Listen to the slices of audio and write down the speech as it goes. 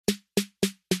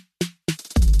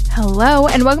Hello,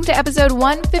 and welcome to episode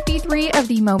 153 of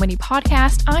the Mo Money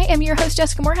Podcast. I am your host,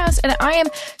 Jessica Morehouse, and I am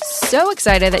so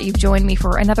excited that you've joined me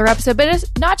for another episode. But it's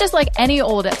not just like any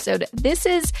old episode. This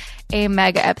is a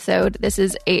mega episode. This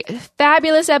is a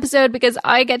fabulous episode because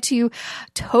I get to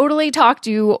totally talk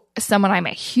to someone I'm a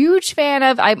huge fan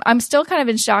of. I'm still kind of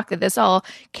in shock that this all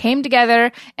came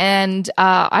together, and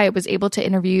I was able to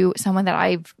interview someone that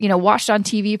I've watched on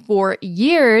TV for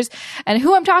years. And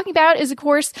who I'm talking about is, of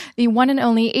course, the one and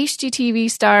only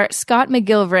HGTV star Scott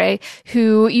McGillivray,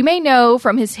 who you may know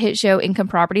from his hit show Income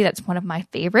Property. That's one of my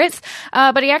favorites.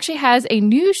 But he actually has a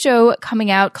new show coming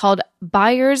out called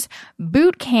Buyers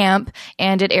Boot Camp,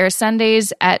 and it airs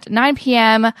Sundays at 9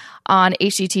 p.m. on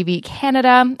HGTV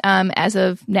Canada as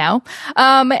of now.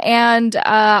 And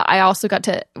I also got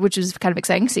to, which is kind of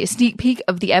exciting, see a sneak peek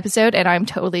of the episode, and I'm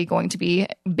totally going to be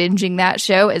binging that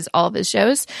show as all of his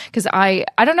shows, because I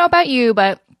don't know about you,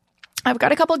 but I've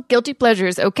got a couple of guilty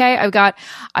pleasures, okay?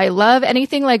 I love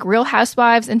anything like Real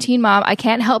Housewives and Teen Mom. I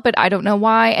can't help it. I don't know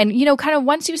why. And, kind of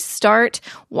once you start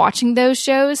watching those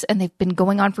shows, and they've been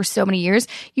going on for so many years,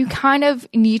 you kind of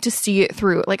need to see it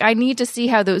through. Like, I need to see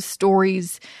how those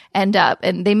stories end up,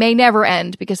 and they may never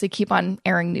end because they keep on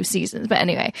airing new seasons. But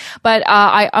anyway,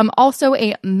 I'm also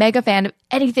a mega fan of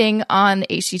anything on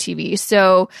HGTV.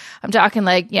 So I'm talking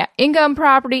Income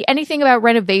Property, anything about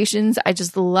renovations. I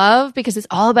just love, because it's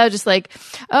all about just like,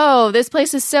 oh, this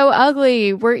place is so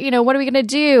ugly. What are we going to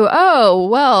do? Oh,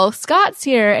 well, Scott's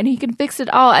here and he can fix it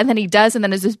all. And then he does. And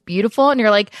then it's just beautiful. And you're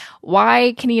like,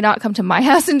 why can he not come to my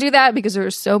house and do that? Because there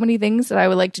are so many things that I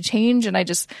would like to change. And I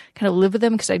just kind of live with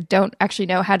them because I don't actually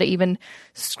know how to even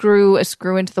screw a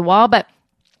screw into the wall. But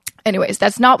anyways,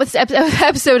 that's not what this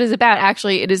episode is about.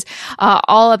 Actually, it is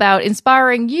all about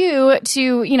inspiring you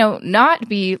to, not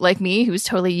be like me, who's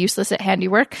totally useless at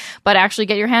handiwork, but actually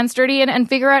get your hands dirty and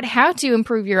figure out how to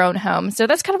improve your own home. So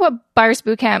that's kind of what Buyers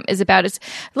Bootcamp is about. It's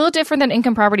a little different than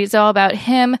Income Property. It's all about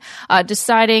him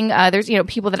deciding, there's,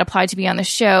 people that apply to be on the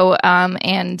show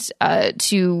and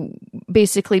to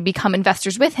basically become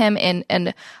investors with him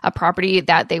in a property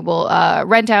that they will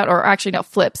rent out, or actually no,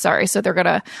 flip, sorry. So they're going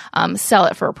to sell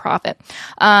it for a profit.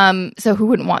 So who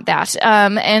wouldn't want that?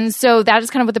 And so that is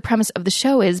kind of what the premise of the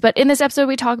show is. But in this episode,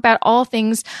 we talk about all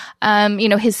things,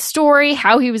 his story,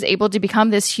 how he was able to become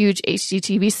this huge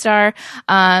HGTV star,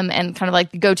 and kind of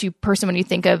like the go-to person when you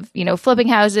think of, flipping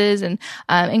houses and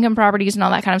income properties and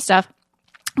all that kind of stuff.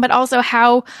 But also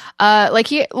how,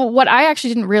 what I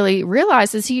actually didn't really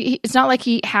realize is it's not like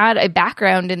he had a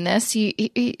background in this.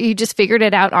 He just figured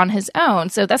it out on his own.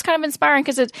 So that's kind of inspiring,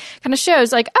 because it kind of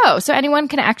shows like, oh, so anyone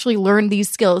can actually learn these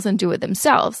skills and do it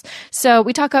themselves. So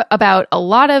we talk about a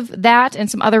lot of that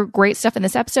and some other great stuff in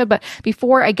this episode. But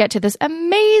before I get to this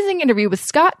amazing interview with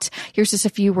Scott, here's just a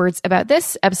few words about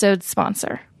this episode's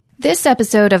sponsor. This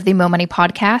episode of the Mo Money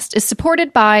Podcast is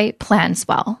supported by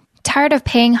Planswell. Tired of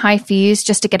paying high fees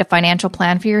just to get a financial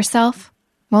plan for yourself?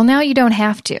 Well, now you don't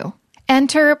have to.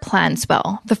 Enter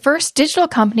Planswell, the first digital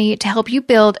company to help you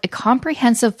build a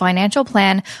comprehensive financial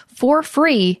plan for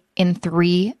free in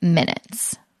 3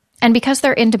 minutes. And because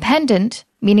they're independent,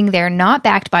 meaning they're not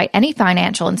backed by any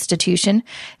financial institution,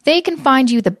 they can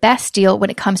find you the best deal when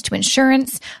it comes to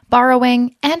insurance,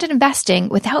 borrowing, and investing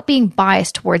without being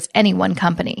biased towards any one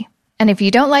company. And if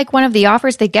you don't like one of the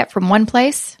offers they get from one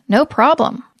place, no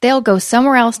problem. They'll go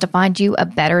somewhere else to find you a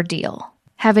better deal.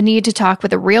 Have a need to talk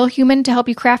with a real human to help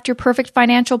you craft your perfect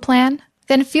financial plan?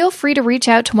 Then feel free to reach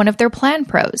out to one of their plan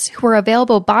pros, who are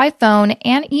available by phone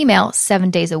and email 7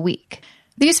 days a week.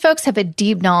 These folks have a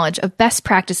deep knowledge of best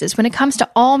practices when it comes to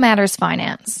all matters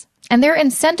finance, and they're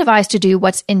incentivized to do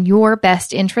what's in your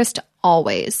best interest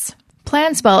always.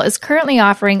 Planswell is currently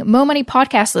offering Mo Money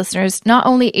Podcast listeners not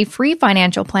only a free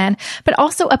financial plan, but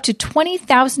also up to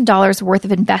 $20,000 worth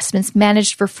of investments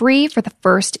managed for free for the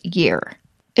first year.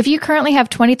 If you currently have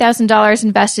 $20,000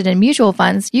 invested in mutual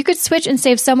funds, you could switch and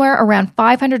save somewhere around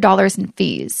 $500 in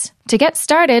fees. To get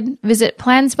started, visit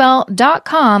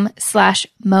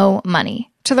planswell.com/Mo Money.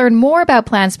 To learn more about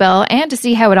Planswell and to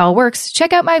see how it all works,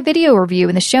 check out my video review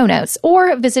in the show notes,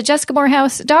 or visit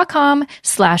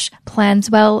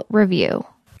jessicamorehouse.com/Planswell review.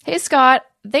 Hey, Scott,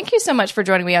 thank you so much for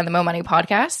joining me on the Mo Money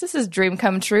Podcast. This is dream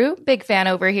come true. Big fan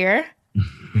over here.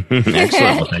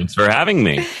 Excellent. Well, thanks for having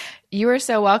me. You are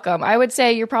so welcome. I would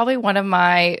say you're probably one of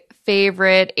my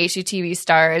favorite HGTV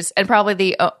stars, and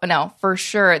probably for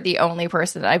sure the only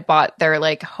person that I bought their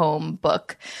home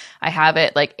book. I have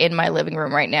it in my living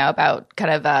room right now about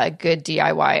kind of a good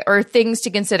DIY or things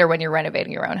to consider when you're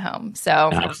renovating your own home. So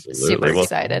Absolutely. I'm super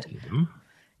excited.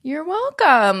 You're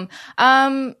welcome.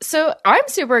 So I'm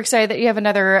super excited that you have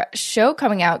another show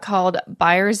coming out called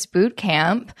Buyer's Boot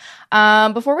Camp.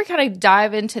 Before we kind of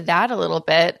dive into that a little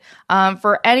bit,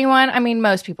 for anyone, I mean,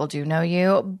 most people do know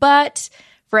you, but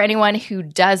for anyone who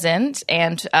doesn't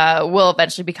and will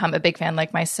eventually become a big fan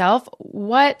like myself,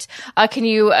 what can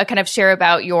you kind of share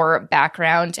about your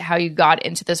background, how you got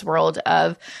into this world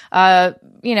of,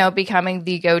 becoming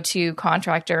the go-to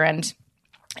contractor and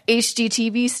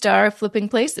HGTV star of flipping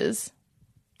places?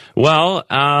 Well,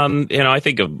 I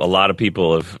think a lot of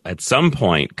people have at some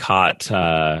point caught,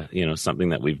 something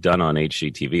that we've done on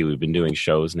HGTV. We've been doing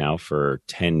shows now for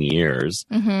 10 years.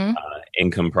 Mm-hmm.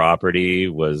 Income Property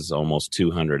was almost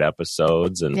 200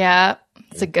 episodes. And yeah,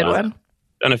 it's a good one.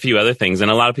 Done a few other things. And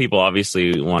a lot of people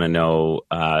obviously want to know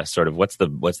sort of what's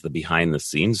the behind the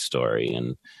scenes story.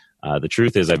 And the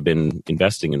truth is I've been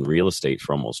investing in real estate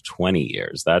for almost 20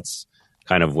 years. That's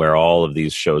kind of where all of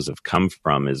these shows have come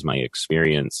from, is my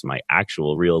experience, my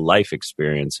actual real life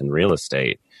experience in real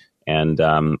estate. And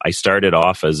I started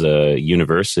off as a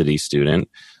university student.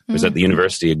 I was at the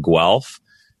University of Guelph.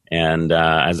 And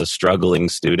as a struggling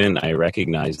student, I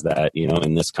recognized that,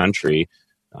 in this country,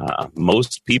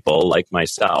 most people like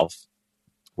myself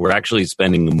were actually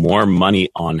spending more money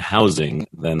on housing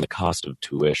than the cost of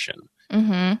tuition.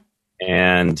 Mm-hmm.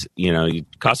 And,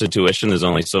 cost of tuition is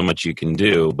only so much you can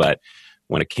do. But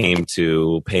when it came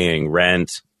to paying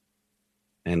rent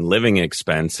and living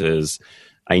expenses,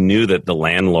 I knew that the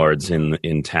landlords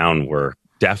in town were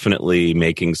definitely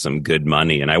making some good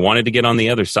money. And I wanted to get on the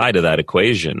other side of that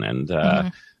equation. And,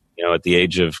 at the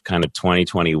age of kind of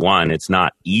 2021, it's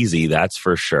not easy, that's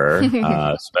for sure,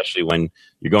 especially when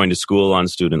you're going to school on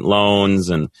student loans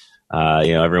and,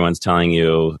 everyone's telling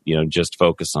you, just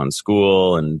focus on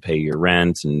school and pay your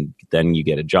rent, and then you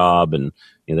get a job, and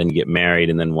then you get married,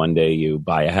 and then one day you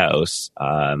buy a house.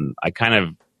 I kind of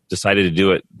decided to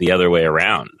do it the other way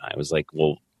around. I was like,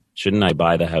 well, shouldn't I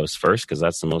buy the house first? Because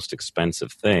that's the most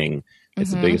expensive thing.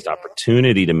 It's the biggest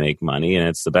opportunity to make money, and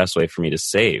it's the best way for me to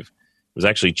save. It was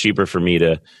actually cheaper for me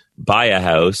to buy a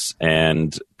house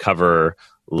and cover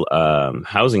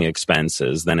housing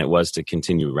expenses than it was to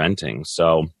continue renting.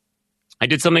 So I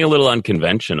did something a little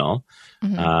unconventional.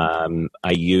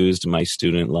 I used my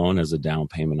student loan as a down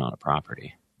payment on a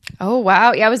property. Oh,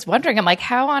 wow. Yeah, I was wondering, I'm like,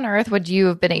 how on earth would you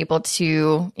have been able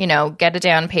to, get a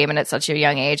down payment at such a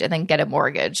young age and then get a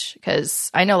mortgage?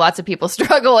 Because I know lots of people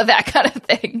struggle with that kind of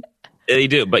thing. They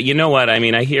do. But you know what? I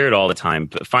mean, I hear it all the time.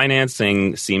 But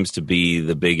financing seems to be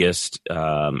the biggest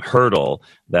hurdle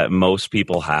that most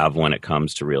people have when it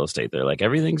comes to real estate. They're like,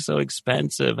 everything's so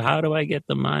expensive. How do I get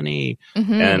the money?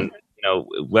 And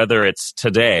whether it's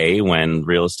today when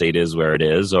real estate is where it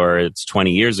is, or it's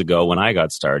 20 years ago when I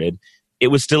got started, it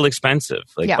was still expensive.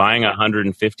 Buying a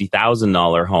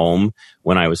 $150,000 home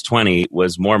when I was 20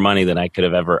 was more money than I could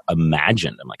have ever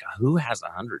imagined. I'm like, who has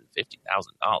 $150,000?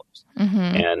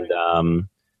 And,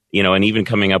 and even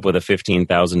coming up with a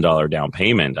 $15,000 down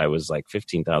payment, I was like,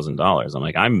 $15,000. I'm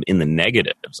like, I'm in the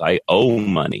negatives. I owe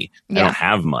money. I don't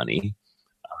have money.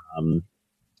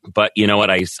 But you know what?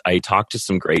 I talked to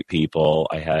some great people.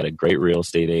 I had a great real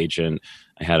estate agent.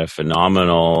 I had a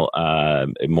phenomenal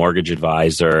mortgage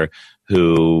advisor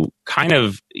who kind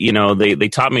of, they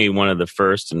taught me one of the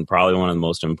first and probably one of the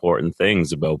most important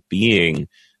things about being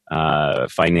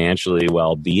financially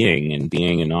well-being and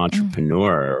being an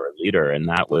entrepreneur or a leader. And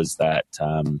that was that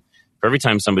for every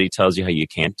time somebody tells you how you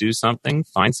can't do something,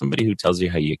 find somebody who tells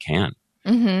you how you can.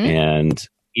 And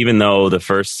even though the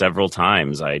first several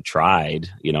times I tried,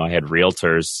 I had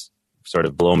realtors sort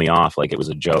of blow me off like it was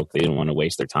a joke. They didn't want to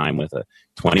waste their time with a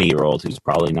 20-year-old who's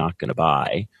probably not going to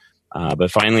buy.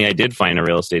 But finally, I did find a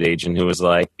real estate agent who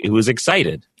was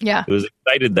excited. Yeah. Who was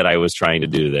excited that I was trying to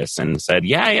do this and said,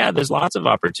 yeah, there's lots of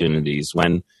opportunities.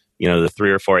 When, the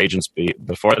 3 or 4 agents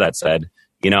before that said,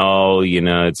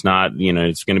 it's not,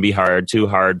 it's going to be too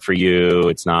hard for you.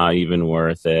 It's not even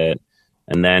worth it.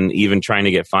 And then even trying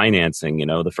to get financing,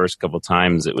 the first couple of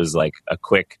times it was like a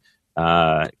quick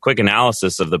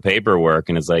analysis of the paperwork.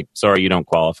 And it's like, sorry, you don't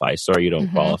qualify. Sorry, you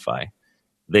don't qualify.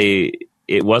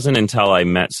 It wasn't until I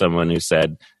met someone who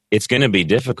said, it's going to be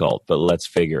difficult, but let's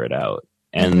figure it out.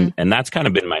 And that's kind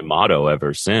of been my motto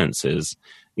ever since is,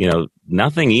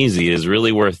 nothing easy is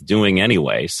really worth doing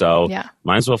anyway. So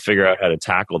might as well figure out how to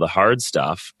tackle the hard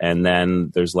stuff. And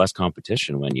then there's less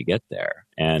competition when you get there.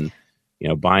 And,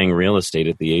 buying real estate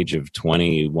at the age of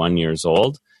 21 years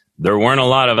old, there weren't a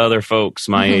lot of other folks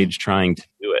my age trying to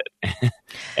do it.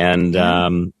 And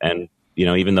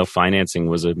even though financing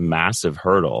was a massive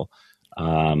hurdle,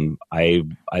 I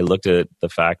looked at the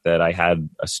fact that I had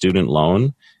a student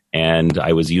loan and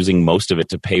I was using most of it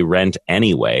to pay rent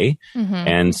anyway.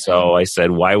 And so I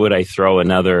said, why would I throw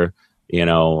another,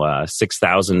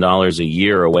 $6,000 a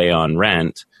year away on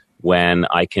rent when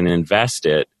I can invest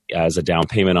it as a down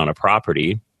payment on a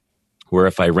property where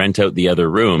if I rent out the other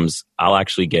rooms, I'll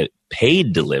actually get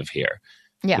paid to live here,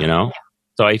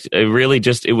 So I really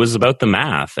it was about the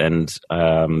math, and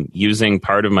using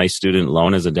part of my student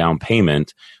loan as a down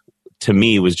payment to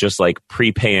me was just like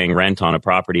prepaying rent on a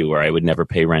property where I would never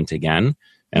pay rent again.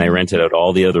 And I rented out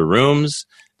all the other rooms,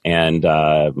 and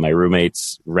my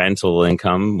roommate's rental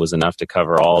income was enough to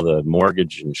cover all the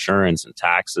mortgage, insurance, and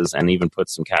taxes, and even put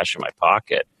some cash in my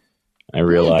pocket. I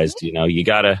realized, you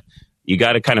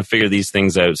gotta kind of figure these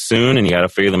things out soon, and you gotta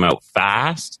figure them out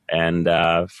fast. And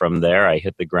from there, I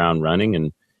hit the ground running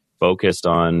and focused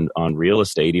on real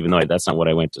estate, even though that's not what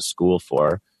I went to school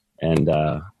for. And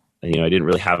I didn't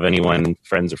really have anyone,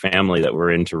 friends or family, that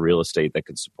were into real estate that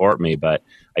could support me, but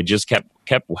I just kept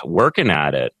working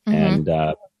at it. And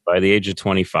by the age of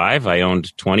 25, I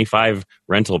owned 25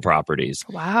 rental properties.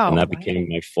 Wow. And that became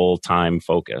my full-time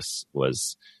focus,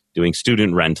 was doing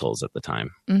student rentals at the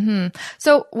time.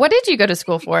 So what did you go to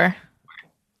school for?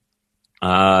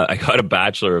 I got a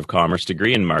Bachelor of Commerce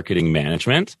degree in marketing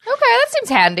management. Okay, that seems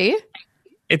handy.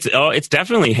 It's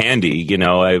definitely handy.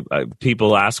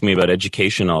 People ask me about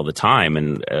education all the time,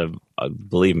 and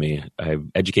believe me,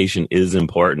 education is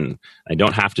important. I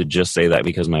don't have to just say that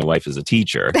because my wife is a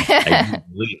teacher. I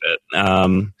believe it.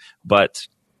 But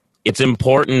it's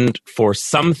important for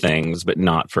some things, but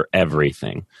not for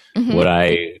everything.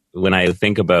 When I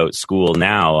think about school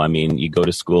now, you go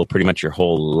to school pretty much your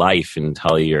whole life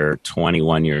until you're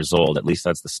 21 years old. At least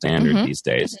that's the standard these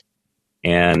days.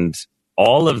 And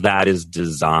all of that is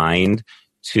designed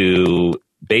to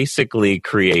basically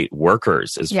create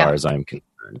workers, as far as I'm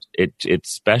concerned. It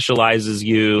specializes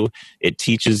you. It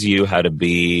teaches you how to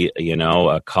be,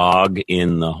 a cog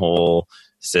in the whole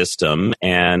system,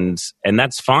 and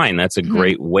that's fine. That's a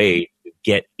great way to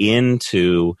get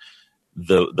into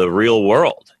the real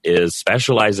world, is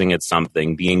specializing at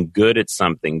something, being good at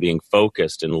something, being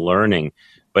focused and learning.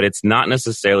 But it's not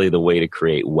necessarily the way to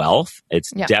create wealth.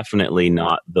 It's definitely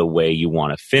not the way you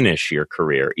want to finish your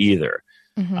career either.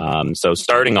 So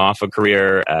starting off a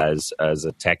career as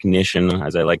a technician,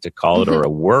 as I like to call it, or a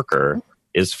worker,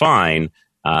 is fine.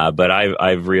 But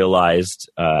I've realized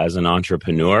as an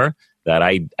entrepreneur that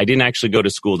I didn't actually go to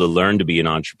school to learn to be an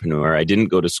entrepreneur. I didn't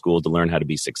go to school to learn how to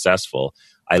be successful.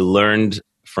 I learned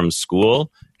from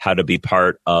school how to be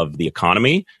part of the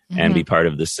economy and be part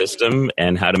of the system,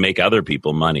 and how to make other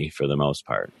people money for the most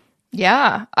part.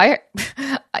 Yeah, I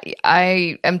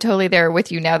am totally there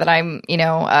with you now that I'm,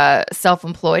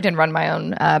 self-employed and run my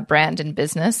own brand and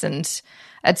business. And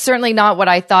it's certainly not what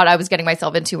I thought I was getting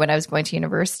myself into when I was going to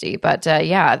university. But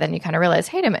then you kind of realize,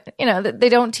 hey, a minute, they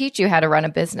don't teach you how to run a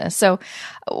business. So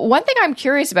one thing I'm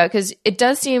curious about, because it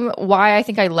does seem why I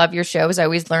think I love your show, is I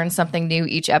always learn something new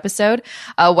each episode,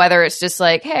 whether it's just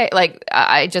like, hey, like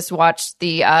I just watched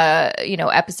the,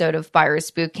 episode of Buyer's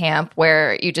Boot Camp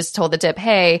where you just told the tip,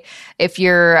 hey, if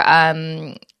you're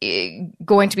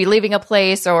going to be leaving a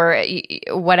place or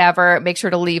whatever, make sure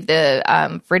to leave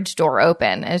the fridge door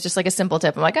open. And it's just like a simple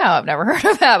tip. I'm like, oh, I've never heard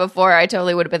of that before. I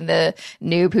totally would have been the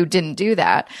noob who didn't do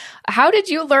that. How did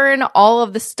you learn all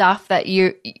of the stuff that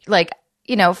you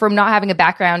from not having a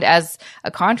background as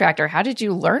a contractor? How did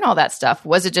you learn all that stuff?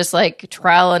 Was it just like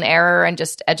trial and error and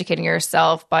just educating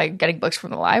yourself by getting books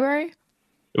from the library?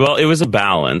 Well, it was a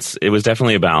balance. It was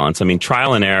definitely a balance.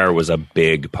 Trial and error was a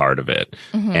big part of it.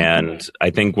 And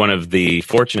I think one of the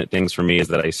fortunate things for me is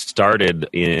that I started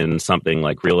in something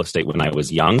like real estate when I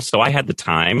was young. So I had the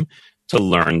time to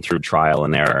learn through trial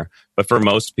and error. But for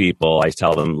most people, I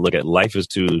tell them, look, life is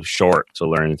too short to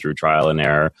learn through trial and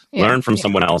error. Learn from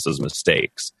someone else's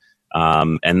mistakes.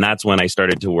 And that's when I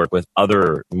started to work with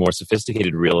other more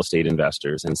sophisticated real estate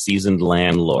investors and seasoned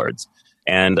landlords.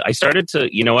 And I started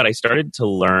to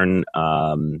learn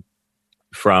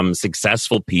from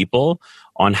successful people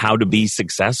on how to be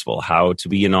successful, how to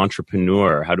be an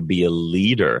entrepreneur, how to be a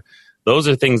leader. Those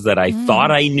are things that I thought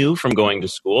I knew from going to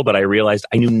school, but I realized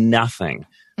I knew nothing.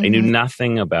 I knew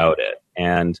nothing about it.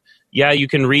 And yeah, you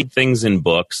can read things in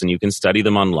books and you can study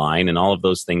them online, and all of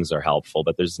those things are helpful,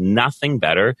 but there's nothing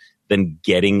better than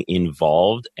getting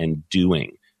involved and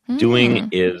doing. Doing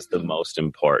is the most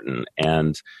important.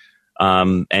 And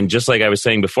just like I was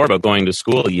saying before about going to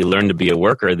school, you learn to be a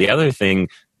worker. The other thing,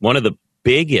 one of the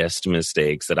biggest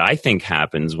mistakes that I think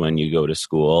happens when you go to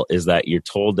school is that you're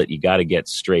told that you got to get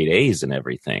straight A's in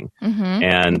everything.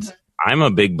 And I'm a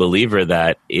big believer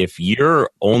that if you're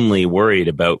only worried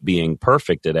about being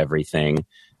perfect at everything,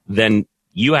 then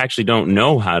you actually don't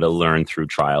know how to learn through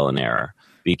trial and error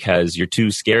because you're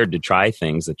too scared to try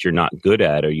things that you're not good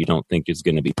at or you don't think is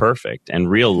going to be perfect. And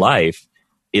real life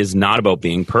is not about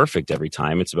being perfect every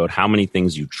time. It's about how many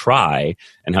things you try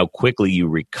and how quickly you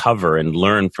recover and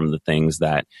learn from the things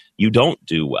that you don't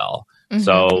do well. Mm-hmm.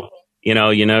 So,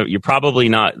 you're probably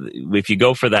not, if you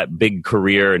go for that big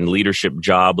career and leadership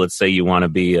job, let's say you want to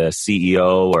be a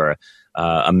CEO or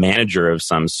a manager of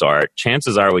some sort,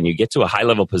 chances are when you get to a high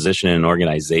level position in an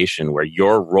organization where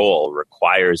your role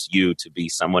requires you to be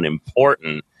someone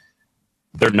important,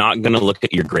 they're not going to look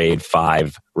at your grade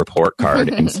 5 report card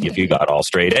and see if you got all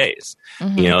straight A's.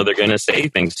 Mm-hmm. They're going to say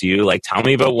things to you like, tell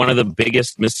me about one of the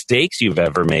biggest mistakes you've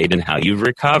ever made and how you've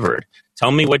recovered.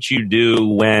 Tell me what you do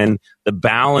when the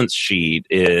balance sheet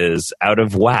is out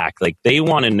of whack. Like, they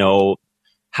want to know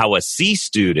how a C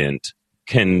student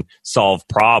can solve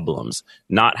problems,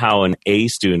 not how an A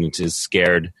student is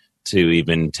scared to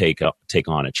even take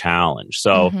on a challenge.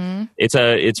 So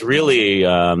it's really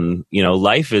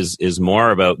life is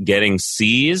more about getting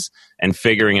C's and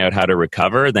figuring out how to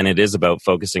recover than it is about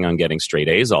focusing on getting straight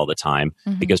A's all the time,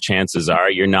 because chances are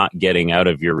you're not getting out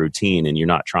of your routine and you're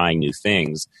not trying new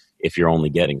things if you're only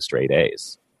getting straight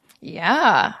A's.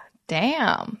 Yeah.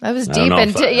 Damn, that was deep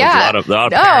into yeah. No,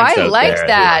 I liked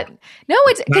that. No,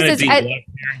 it's because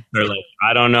they're like,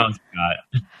 I don't know,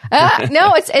 Scott.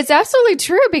 No, it's absolutely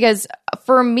true, because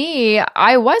for me,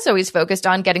 I was always focused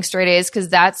on getting straight A's because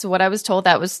that's what I was told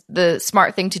that was the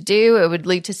smart thing to do. It would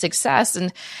lead to success.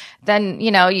 And then,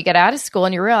 you get out of school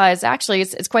and you realize actually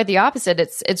it's quite the opposite.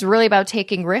 It's really about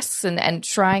taking risks and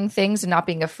trying things and not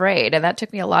being afraid. And that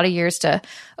took me a lot of years to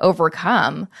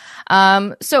overcome.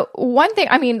 So one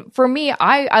thing, for me,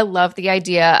 I love the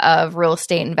idea of real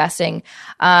estate investing.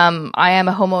 I am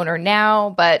a homeowner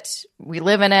now, but we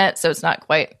live in it, so it's not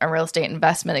quite a real estate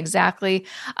investment exactly.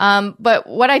 But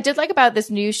what I did like about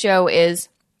this new show is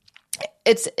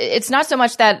it's not so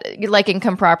much that like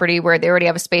income property where they already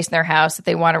have a space in their house that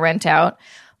they want to rent out,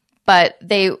 but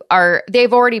they've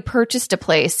already purchased a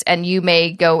place and you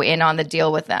may go in on the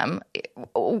deal with them.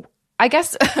 I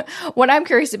guess what I'm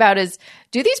curious about is,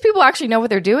 do these people actually know what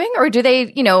they're doing, or do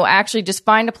they, actually just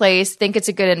find a place, think it's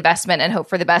a good investment, and hope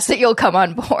for the best that you'll come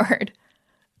on board?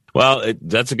 Well,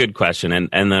 that's a good question.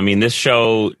 And this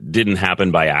show didn't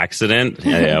happen by accident.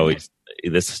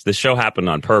 This show happened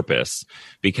on purpose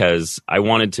because I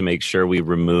wanted to make sure we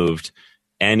removed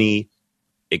any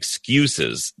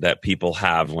excuses that people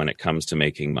have when it comes to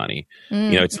making money.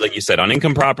 It's like you said, on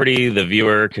income property, the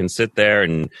viewer can sit there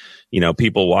and,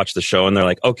 people watch the show and they're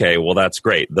like, okay, well, that's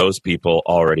great. Those people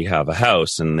already have a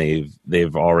house and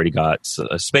they've already got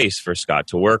a space for Scott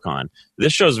to work on.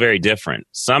 This show is very different.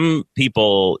 Some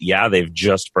people, they've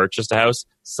just purchased a house.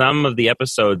 Some of the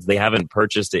episodes, they haven't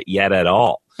purchased it yet at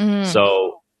all.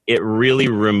 So it really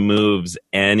removes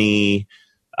any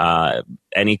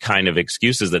kind of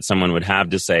excuses that someone would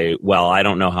have to say, well, I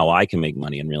don't know how I can make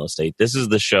money in real estate. This is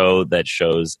the show that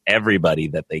shows everybody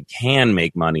that they can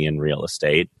make money in real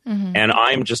estate. And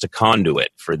I'm just a conduit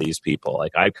for these people.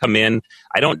 Like, I come in,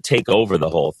 I don't take over the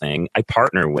whole thing. I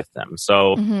partner with them.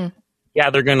 So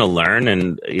they're going to learn.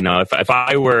 And, if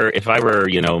I were,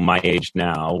 my age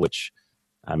now, which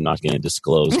I'm not going to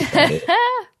disclose what that is.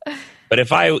 But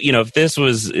if this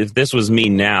was me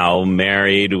now,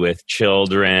 married with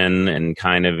children and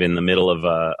kind of in the middle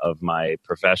of my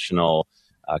professional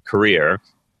career,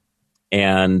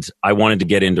 and I wanted to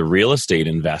get into real estate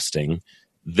investing,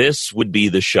 this would be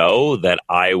the show that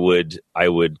I would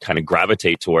kind of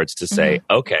gravitate towards to say,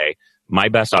 okay, my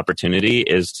best opportunity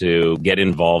is to get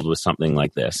involved with something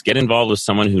like this. Get involved with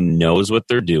someone who knows what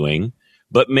they're doing,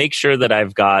 but make sure that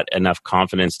I've got enough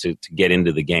confidence to get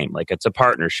into the game. Like, it's a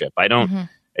partnership.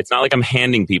 It's not like I'm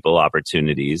handing people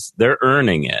opportunities. They're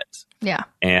earning it. Yeah.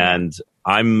 And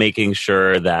I'm making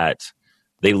sure that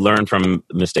they learn from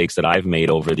mistakes that I've made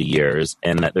over the years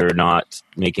and that they're not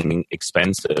making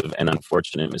expensive and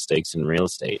unfortunate mistakes in real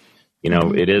estate.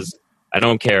 It is, I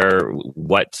don't care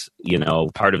what,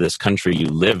 part of this country you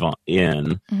live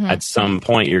in, at some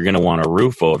point you're going to want a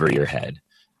roof over your head.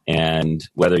 And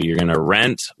whether you're going to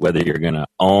rent, whether you're going to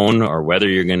own, or whether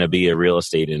you're going to be a real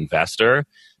estate investor,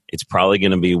 it's probably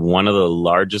going to be one of the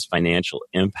largest financial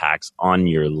impacts on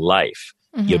your life.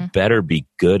 You better be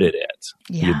good at it.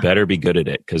 Yeah. You better be good at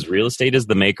it, because real estate is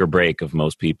the make or break of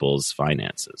most people's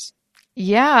finances.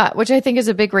 Yeah, which I think is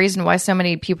a big reason why so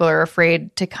many people are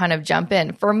afraid to kind of jump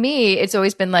in. For me, it's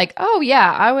always been like, oh yeah,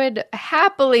 I would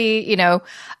happily,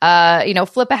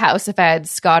 flip a house if I had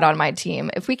Scott on my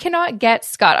team. If we cannot get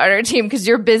Scott on our team because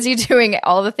you're busy doing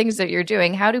all the things that you're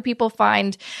doing, how do people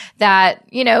find that,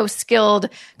 skilled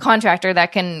contractor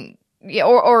that can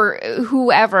or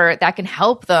whoever that can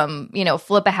help them,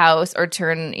 flip a house or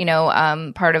turn,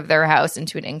 part of their house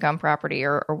into an income property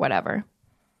or whatever?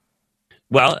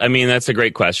 Well, I mean, that's a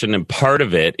great question. And part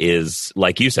of it is,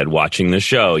 like you said, watching the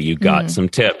show. You got some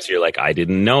tips. You're like, I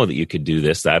didn't know that you could do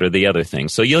this, that, or the other thing.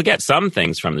 So you'll get some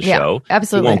things from the show.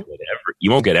 Absolutely.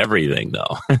 You won't get everything,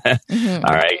 though. All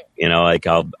right. Like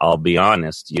I'll be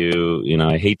honest.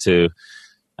 I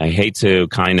hate to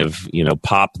kind of,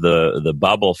 pop the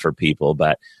bubble for people,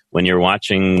 but when you're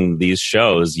watching these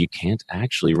shows, you can't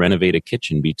actually renovate a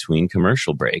kitchen between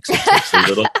commercial breaks. It takes a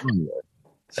little longer.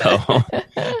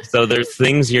 So there's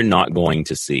things you're not going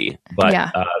to see,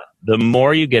 but the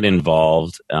more you get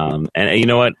involved, and you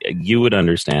know what, you would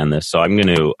understand this. So I'm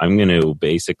going to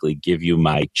basically give you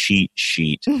my cheat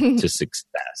sheet to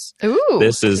success. Ooh.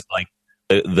 This is like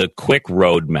the quick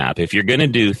roadmap. If you're going to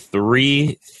do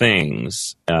 3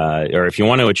 things, or if you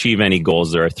want to achieve any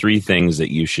goals, there are 3 things that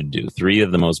you should do. 3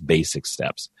 of the most basic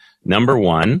steps. Number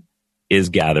 1 is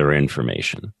gather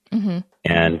information. Mm-hmm.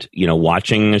 And,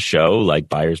 watching a show like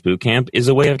Buyer's Boot Camp is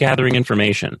a way of gathering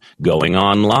information, going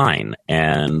online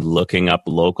and looking up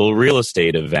local real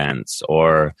estate events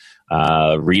or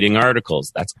reading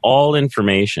articles. That's all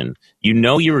information.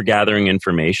 You were gathering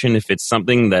information if it's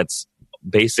something that's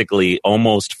basically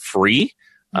almost free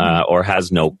or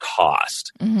has no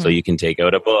cost. Mm-hmm. So you can take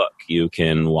out a book, you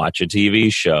can watch a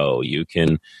TV show, you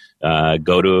can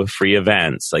go to free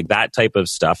events. Like that type of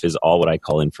stuff is all what I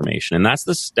call information. And that's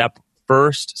the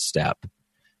first step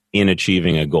in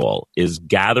achieving a goal, is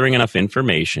gathering enough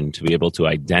information to be able to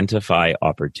identify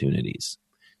opportunities.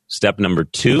 Step number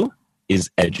 2 is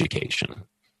education.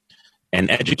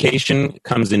 And education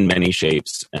comes in many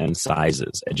shapes and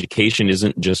sizes. Education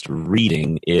isn't just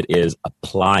reading, it is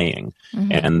applying.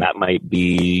 Mm-hmm. And that might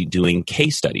be doing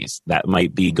case studies. That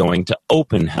might be going to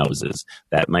open houses.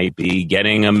 That might be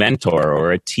getting a mentor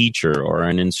or a teacher or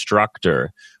an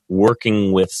instructor,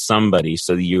 working with somebody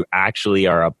so that you actually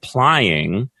are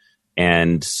applying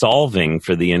and solving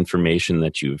for the information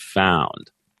that you've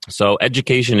found. So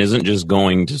education isn't just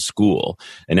going to school.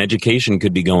 An education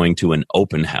could be going to an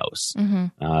open house. Mm-hmm.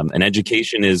 An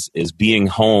education is being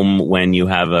home when you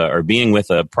have or being with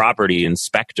a property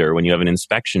inspector when you have an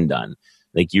inspection done.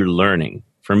 Like, you're learning.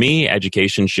 For me,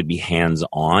 education should be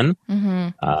hands-on.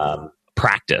 Mm-hmm.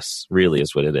 Practice really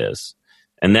is what it is.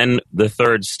 And then the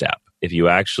third step, if you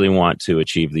actually want to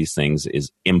achieve these things,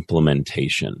 is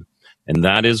implementation. And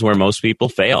that is where most people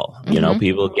fail. Mm-hmm.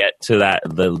 People get to that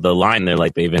the line. They're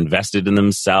like, they've invested in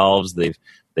themselves, they've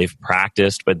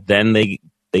practiced, but then they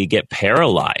get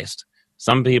paralyzed.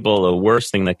 Some people, the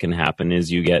worst thing that can happen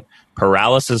is you get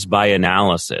paralysis by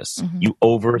analysis. Mm-hmm. You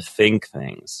overthink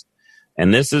things.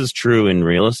 And this is true in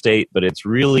real estate, but it's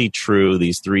really true,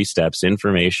 these 3 steps: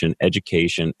 information,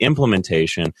 education,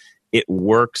 implementation. It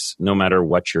works no matter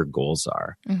what your goals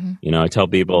are. Mm-hmm. I tell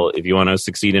people, if you want to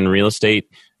succeed in real estate,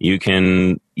 you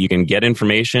can get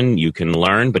information, you can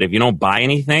learn, but if you don't buy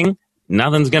anything,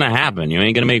 nothing's going to happen. You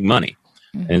ain't going to make money.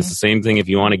 Mm-hmm. And it's the same thing if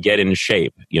you want to get in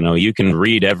shape. You can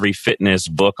read every fitness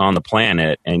book on the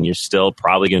planet, and you're still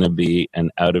probably going to be an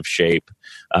out of shape,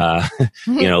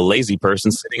 lazy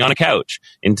person sitting on a couch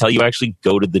until you actually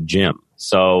go to the gym.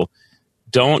 So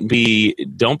don't be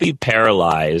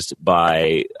paralyzed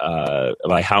by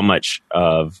how much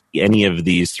of any of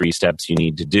these 3 steps you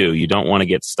need to do. You don't want to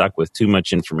get stuck with too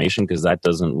much information, because that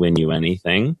doesn't win you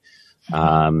anything.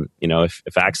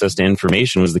 If access to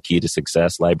information was the key to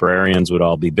success, librarians would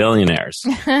all be billionaires.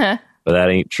 But that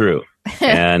ain't true.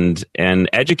 And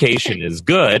education is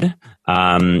good.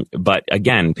 But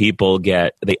again, people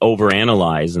they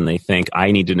overanalyze and they think,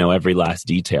 I need to know every last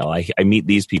detail. I meet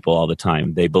these people all the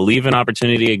time. They believe an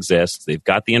opportunity exists. They've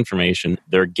got the information.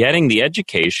 They're getting the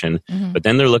education, mm-hmm. but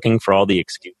then they're looking for all the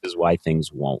excuses why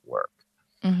things won't work.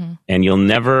 Mm-hmm. And you'll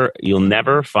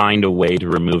never find a way to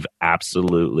remove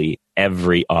absolutely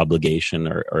every obligation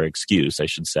or excuse, I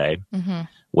should say. Mm-hmm.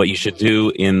 What you should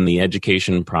do in the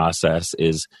education process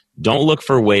is don't look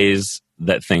for ways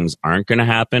that things aren't going to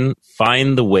happen.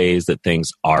 Find the ways that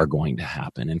things are going to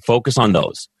happen and focus on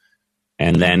those.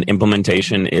 And then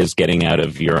implementation is getting out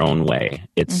of your own way.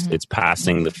 It's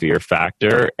passing the fear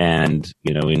factor, and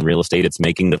in real estate, it's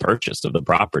making the purchase of the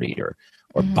property or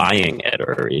buying it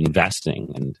or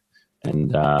investing,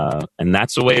 and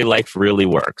that's the way life really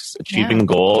works. Achieving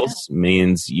goals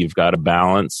means you've got to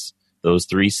balance those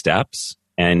 3 steps,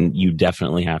 and you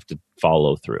definitely have to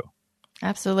follow through.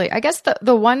 Absolutely. I guess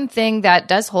the one thing that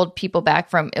does hold people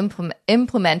back from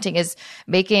implementing is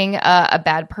making a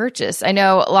bad purchase. I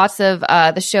know lots of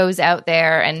the shows out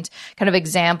there and kind of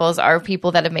examples are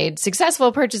people that have made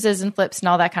successful purchases and flips and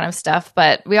all that kind of stuff.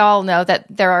 But we all know that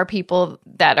there are people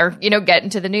that are, get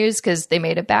into the news because they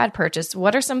made a bad purchase.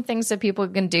 What are some things that people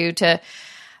can do to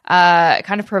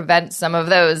kind of prevent some of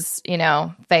those,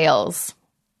 fails?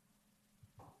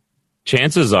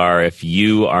 Chances are if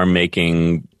you are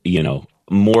making,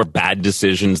 more bad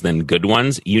decisions than good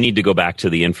ones, you need to go back to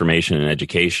the information and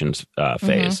education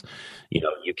phase.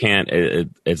 You can't,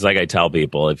 it's like I tell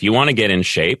people, if you want to get in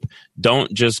shape,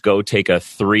 don't just go take a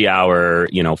 3-hour,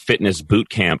 fitness boot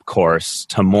camp course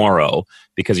tomorrow,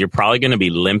 because you're probably going to be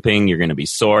limping, you're going to be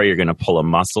sore, you're going to pull a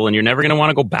muscle, and you're never going to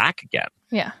want to go back again.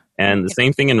 Yeah. And the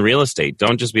same thing in real estate.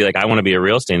 Don't just be like, I want to be a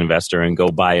real estate investor and go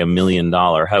buy $1 million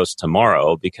house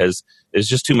tomorrow, because there's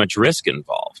just too much risk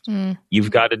involved. You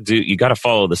got to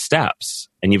follow the steps,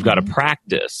 and you've got to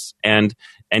practice. And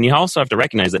you also have to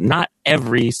recognize that not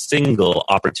every single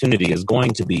opportunity is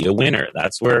going to be a winner.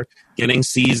 That's where getting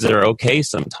C's are okay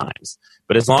sometimes.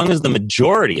 But as long as the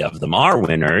majority of them are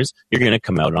winners, you're going to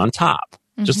come out on top.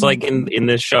 Just like in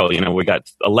this show, we got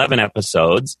 11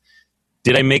 episodes.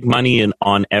 Did I make money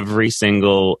on every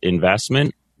single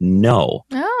investment? No.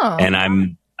 Oh. And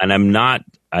I'm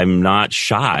not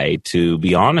shy to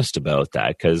be honest about that,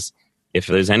 because if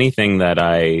there's anything that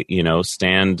I,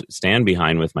 stand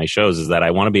behind with my shows, is that I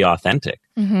want to be authentic.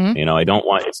 I don't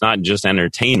want, it's not just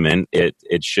entertainment.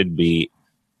 It should be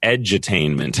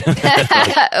edutainment.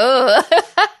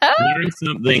 Learn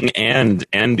something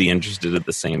and be interested at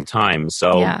the same time.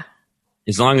 So yeah.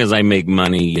 As long as I make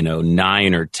money,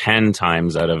 9 or 10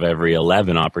 times out of every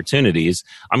 11 opportunities,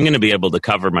 I'm going to be able to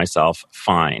cover myself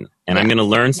fine. And I'm going to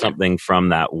learn something from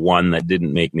that one that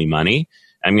didn't make me money.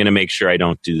 I'm going to make sure I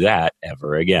don't do that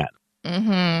ever again.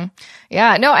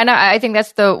 Yeah, no, and I think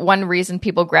that's the one reason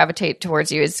people gravitate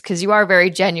towards you, is because you are very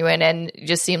genuine and you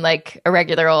just seem like a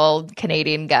regular old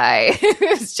Canadian guy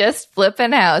who's just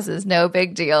flipping houses, no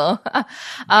big deal. You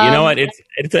know what?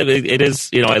 It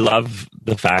is. I love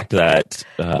the fact that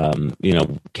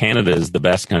Canada is the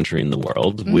best country in the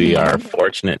world. We are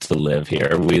fortunate to live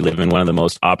here. We live in one of the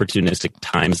most opportunistic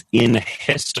times in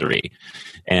history.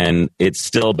 And it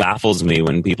still baffles me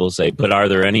when people say, but are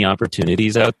there any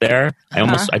opportunities out there?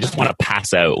 I just want to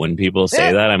pass out when people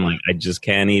say that. I'm like, I just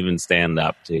can't even stand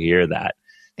up to hear that,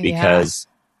 because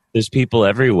there's people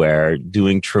everywhere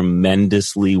doing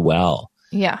tremendously well.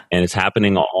 Yeah. And it's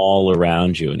happening all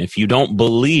around you. And if you don't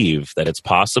believe that it's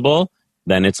possible,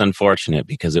 then it's unfortunate,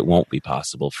 because it won't be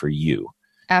possible for you.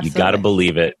 Absolutely. You got to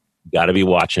believe it. You got to be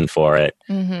watching for it,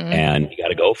 and you got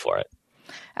to go for it.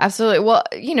 Absolutely. Well,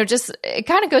 just it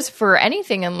kind of goes for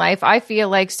anything in life. I feel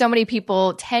like so many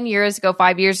people 10 years ago,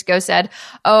 5 years ago said,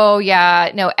 oh,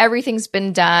 yeah, no, everything's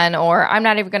been done, or I'm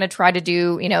not even going to try to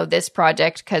do, this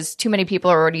project because too many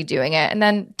people are already doing it. And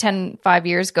then 5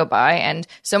 years go by and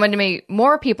so many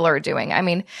more people are doing. I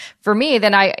mean, for me,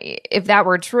 then if that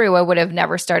were true, I would have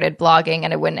never started blogging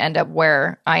and I wouldn't end up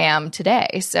where I am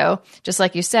today. So just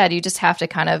like you said, you just have to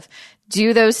kind of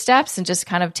do those steps and just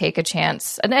kind of take a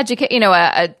chance, an educated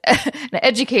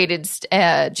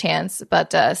chance,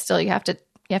 but still you have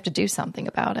to do something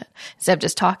about it instead of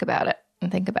just talk about it and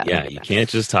think about it. Yeah, you can't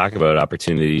just talk about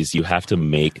opportunities. You have to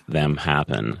make them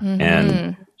happen.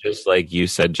 And just like you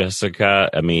said, Jessica,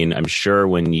 I mean, I'm sure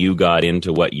when you got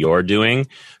into what you're doing,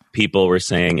 people were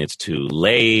saying it's too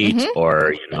late,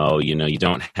 or, you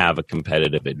don't have a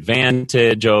competitive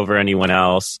advantage over anyone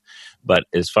else. But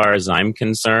as far as I'm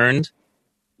concerned,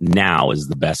 now is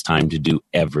the best time to do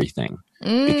everything,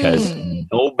 because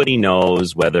nobody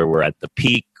knows whether we're at the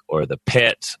peak or the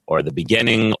pit or the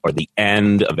beginning or the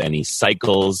end of any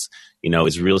cycles.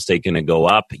 Is real estate going to go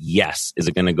up? Yes. Is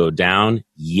it going to go down?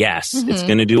 Yes. It's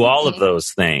going to do all of those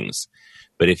things.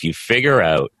 But if you figure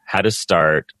out how to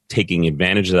start taking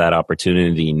advantage of that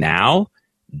opportunity now,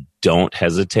 don't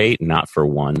hesitate, not for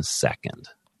 1 second.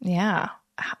 Yeah.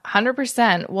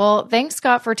 100%. Well, thanks,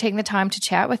 Scott, for taking the time to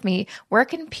chat with me. Where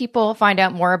can people find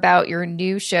out more about your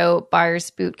new show, Buyers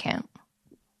Boot Camp?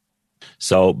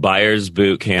 So Buyers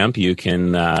Boot Camp, you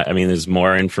can, there's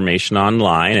more information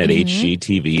online at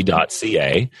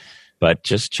hgtv.ca, but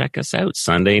just check us out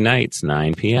Sunday nights,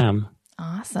 9 p.m.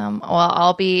 Awesome. Well,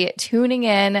 I'll be tuning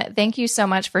in. Thank you so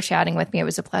much for chatting with me. It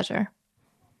was a pleasure.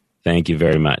 Thank you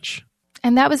very much.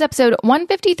 And that was episode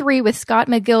 153 with Scott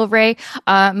McGillivray.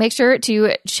 Make sure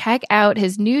to check out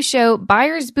his new show,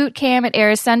 Buyer's Boot Camp. It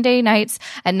airs Sunday nights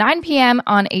at 9 p.m.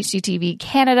 on HGTV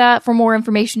Canada. For more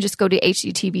information, just go to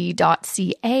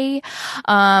hgtv.ca.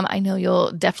 I know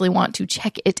you'll definitely want to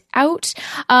check it out.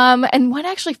 And one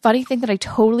actually funny thing that I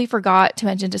totally forgot to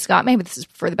mention to Scott, maybe this is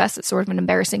for the best, it's sort of an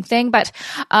embarrassing thing, but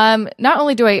not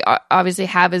only do I obviously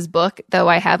have his book, though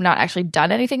I have not actually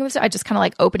done anything with it, I just kind of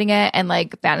like opening it and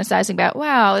like fantasizing about,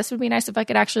 wow, this would be nice if I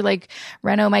could actually like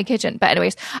reno my kitchen. But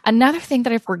anyways, another thing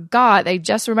that I forgot, I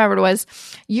just remembered, was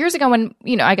years ago when,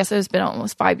 I guess it's been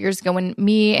almost 5 years ago when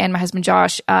me and my husband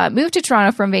Josh moved to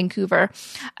Toronto from Vancouver.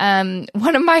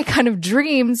 One of my kind of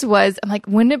dreams was, I'm like,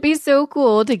 wouldn't it be so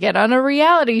cool to get on a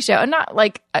reality show? And not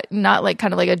like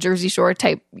kind of like a Jersey Shore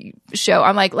type show.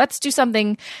 I'm like, let's do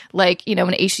something like, an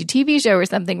HGTV show or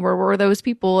something where we're those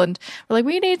people and we're like,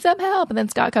 we need some help. And then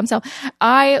Scott comes home.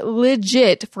 I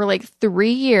legit for like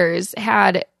 3 years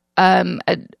had a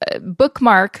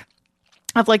bookmark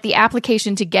of like the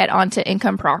application to get onto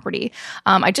income property.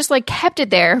 I just like kept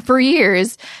it there for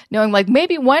years, knowing like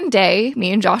maybe one day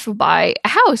me and Josh will buy a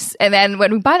house. And then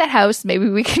when we buy that house, maybe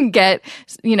we can get,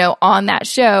 on that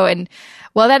show. And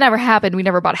well, that never happened. We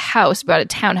never bought a house. We bought a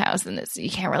townhouse, and you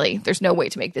can't really, there's no way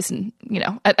to make this we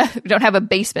don't have a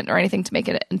basement or anything to make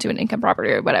it into an income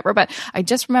property or whatever. But I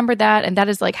just remembered that. And that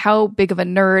is like how big of a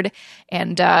nerd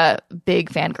and big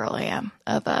fangirl I am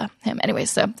of him.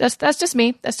 Anyways, so that's just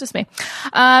me. That's just me.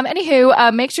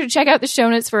 Anywho, make sure to check out the show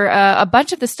notes for a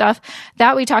bunch of the stuff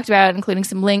that we talked about, including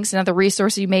some links and other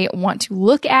resources you may want to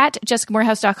look at.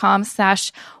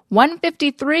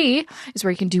 JessicaMorehouse.com/153 is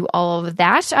where you can do all of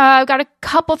that. I've got a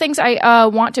couple things I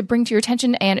want to bring to your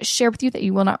attention and share with you that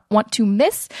you will not want to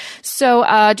miss. So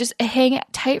just hang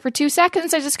tight for 2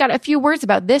 seconds. I just got a few words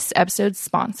about this episode's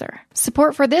sponsor.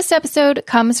 Support for this episode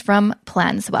comes from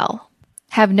Planswell.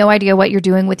 Have no idea what you're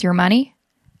doing with your money?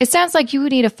 It sounds like you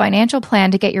need a financial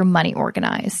plan to get your money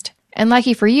organized. And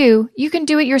lucky for you, you can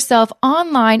do it yourself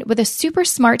online with a super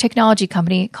smart technology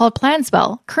company called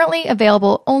Planswell, currently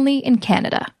available only in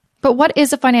Canada. But what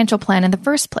is a financial plan in the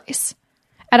first place?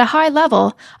 At a high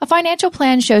level, a financial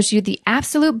plan shows you the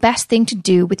absolute best thing to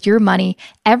do with your money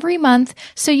every month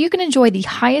so you can enjoy the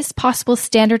highest possible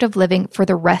standard of living for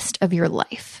the rest of your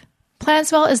life.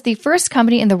 Planswell is the first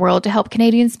company in the world to help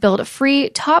Canadians build free,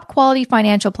 top-quality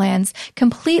financial plans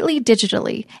completely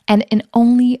digitally and in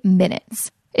only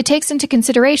minutes. It takes into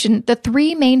consideration the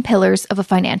 3 main pillars of a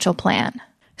financial plan: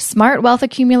 smart wealth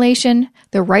accumulation,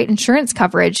 the right insurance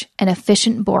coverage, and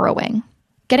efficient borrowing.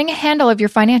 Getting a handle of your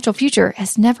financial future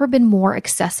has never been more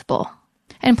accessible.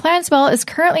 And Planswell is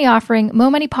currently offering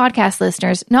Mo Money podcast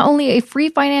listeners not only a free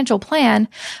financial plan,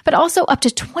 but also up to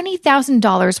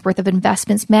 $20,000 worth of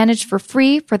investments managed for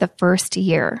free for the first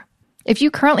year. If you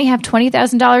currently have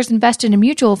 $20,000 invested in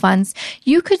mutual funds,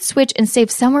 you could switch and save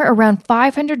somewhere around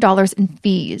 $500 in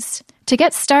fees. To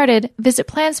get started, visit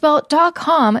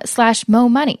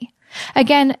planswell.com/momoney.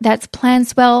 Again, that's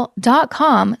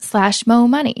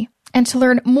planswell.com/momoney. And to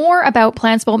learn more about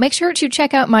Planswell, make sure to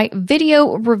check out my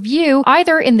video review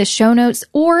either in the show notes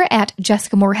or at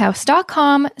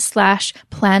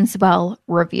jessicamorehouse.com/Planswell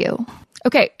review.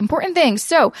 Okay, important things.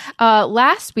 So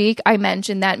last week I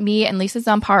mentioned that me and Lisa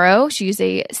Zamparo, she's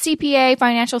a CPA,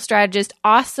 financial strategist,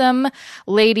 awesome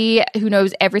lady who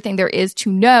knows everything there is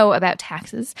to know about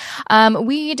taxes.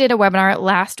 We did a webinar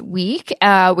last week,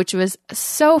 which was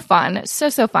so fun,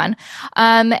 so fun.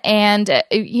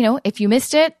 If you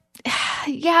missed it,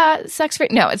 yeah, sucks for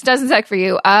no, it doesn't suck for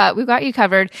you. We've got you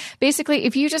covered. Basically,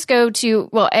 if you just go to,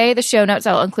 the show notes,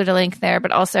 I'll include a link there,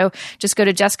 but also just go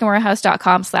to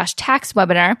jessicamorehouse.com/tax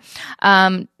webinar.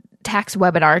 Tax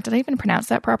webinar. Did I even pronounce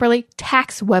that properly?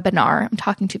 Tax webinar. I'm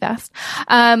talking too fast.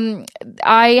 You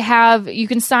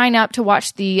can sign up to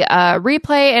watch the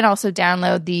replay and also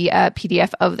download the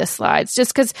PDF of the slides.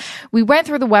 Just because we went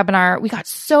through the webinar, we got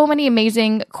so many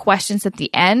amazing questions at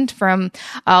the end from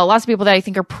lots of people that I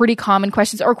think are pretty common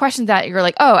questions, or questions that you're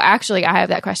like, oh, actually, I have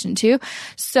that question too.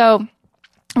 So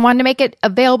I wanted to make it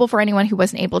available for anyone who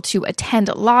wasn't able to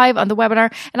attend live on the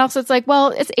webinar. And also it's like,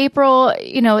 it's April,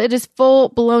 it is full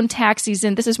blown tax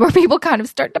season. This is where people kind of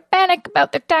start to panic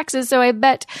about their taxes. So I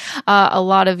bet a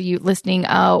lot of you listening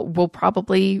will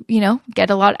probably, get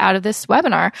a lot out of this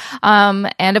webinar.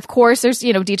 And of course, there's,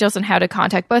 details on how to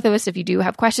contact both of us if you do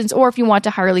have questions, or if you want to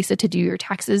hire Lisa to do your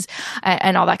taxes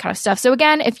and all that kind of stuff. So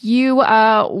again, if you're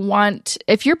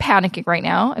panicking right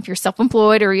now, if you're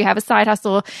self-employed or you have a side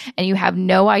hustle and you have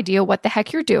no idea what the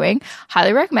heck you're doing,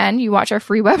 highly recommend you watch our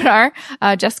free webinar,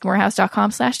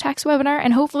 jessicamorehouse.com/tax webinar.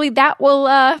 And hopefully that will,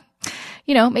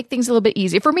 make things a little bit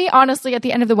easier. For me, honestly, at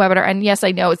the end of the webinar, and yes,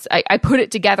 I know I put it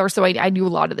together, so I knew a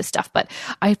lot of this stuff, but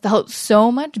I felt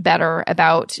so much better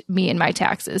about me and my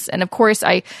taxes. And of course,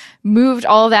 I moved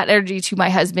all of that energy to my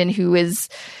husband, who is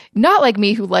not like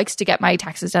me, who likes to get my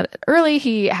taxes done early.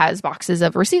 He has boxes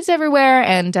of receipts everywhere.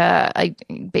 And I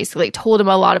basically told him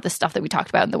a lot of the stuff that we talked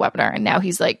about in the webinar. And now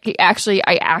he's like,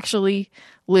 I actually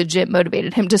legit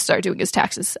motivated him to start doing his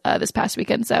taxes this past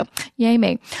weekend. So yay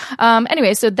me.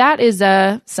 Anyway, so that is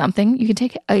something you can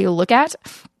take a look at.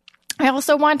 I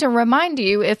also want to remind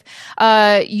you, if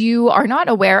you are not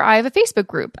aware, I have a Facebook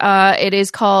group. It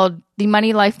is called the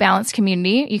Money Life Balance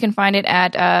Community. You can find it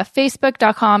at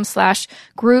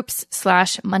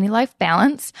facebook.com/groups/Money Life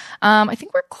Balance. I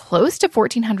think we're close to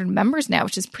 1,400 members now,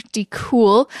 which is pretty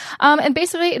cool. And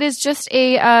basically, it is just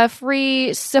a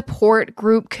free support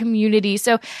group community.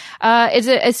 So it's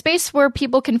a space where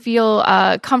people can feel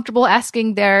comfortable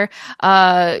asking their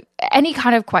any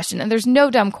kind of question. And there's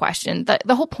no dumb question.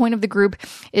 The whole point of the group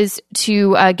is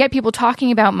to get people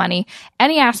talking about money,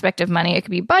 any aspect of money. It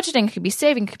could be budgeting, it could be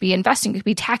saving, it could be investing, it could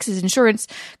be taxes, insurance,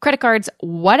 credit cards,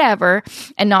 whatever,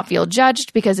 and not feel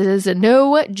judged, because it is a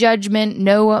no judgment,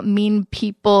 no mean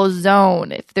people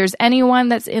zone. If there's anyone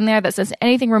that's in there that says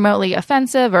anything remotely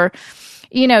offensive, or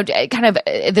kind of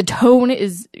the tone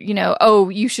is, oh,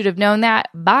 you should have known that.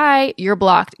 Bye. You're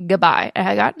blocked. Goodbye.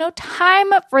 I got no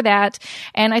time for that.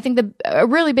 And I think a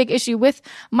really big issue with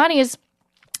money is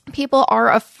people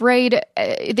are afraid.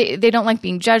 They don't like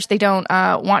being judged. They don't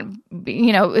want,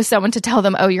 someone to tell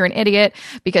them, oh, you're an idiot,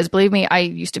 because believe me, I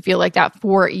used to feel like that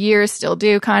for years, still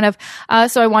do kind of.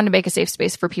 So I wanted to make a safe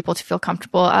space for people to feel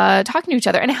comfortable talking to each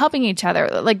other and helping each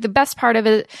other. Like, the best part of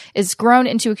it is grown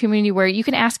into a community where you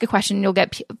can ask a question and you'll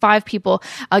get 5 people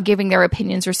giving their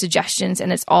opinions or suggestions,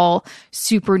 and it's all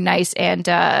super nice and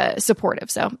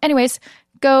supportive. So anyways,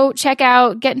 go check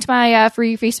out, get into my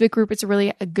free Facebook group. It's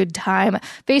really a good time.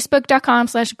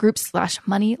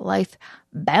 Facebook.com/groups/Money Life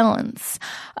Balance.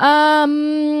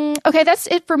 Okay, that's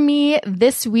it for me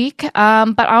this week.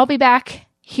 But I'll be back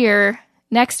here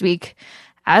next week,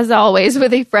 as always,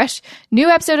 with a fresh new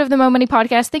episode of the Mo Money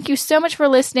Podcast. Thank you so much for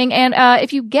listening. And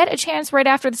if you get a chance right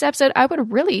after this episode, I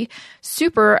would really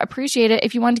super appreciate it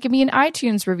if you wanted to give me an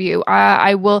iTunes review.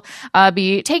 I will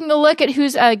be taking a look at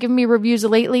who's given me reviews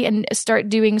lately and start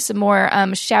doing some more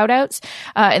shout outs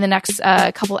in the next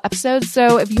couple episodes.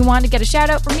 So if you want to get a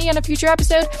shout out from me on a future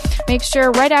episode, make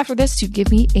sure right after this to give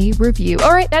me a review.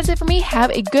 All right, that's it for me. Have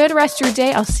a good rest of your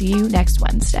day. I'll see you next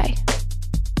Wednesday.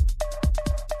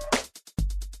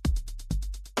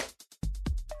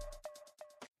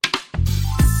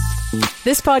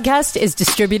 This podcast is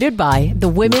distributed by the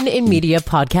Women in Media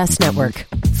Podcast Network.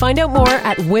 Find out more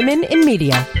at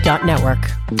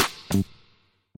womeninmedia.network.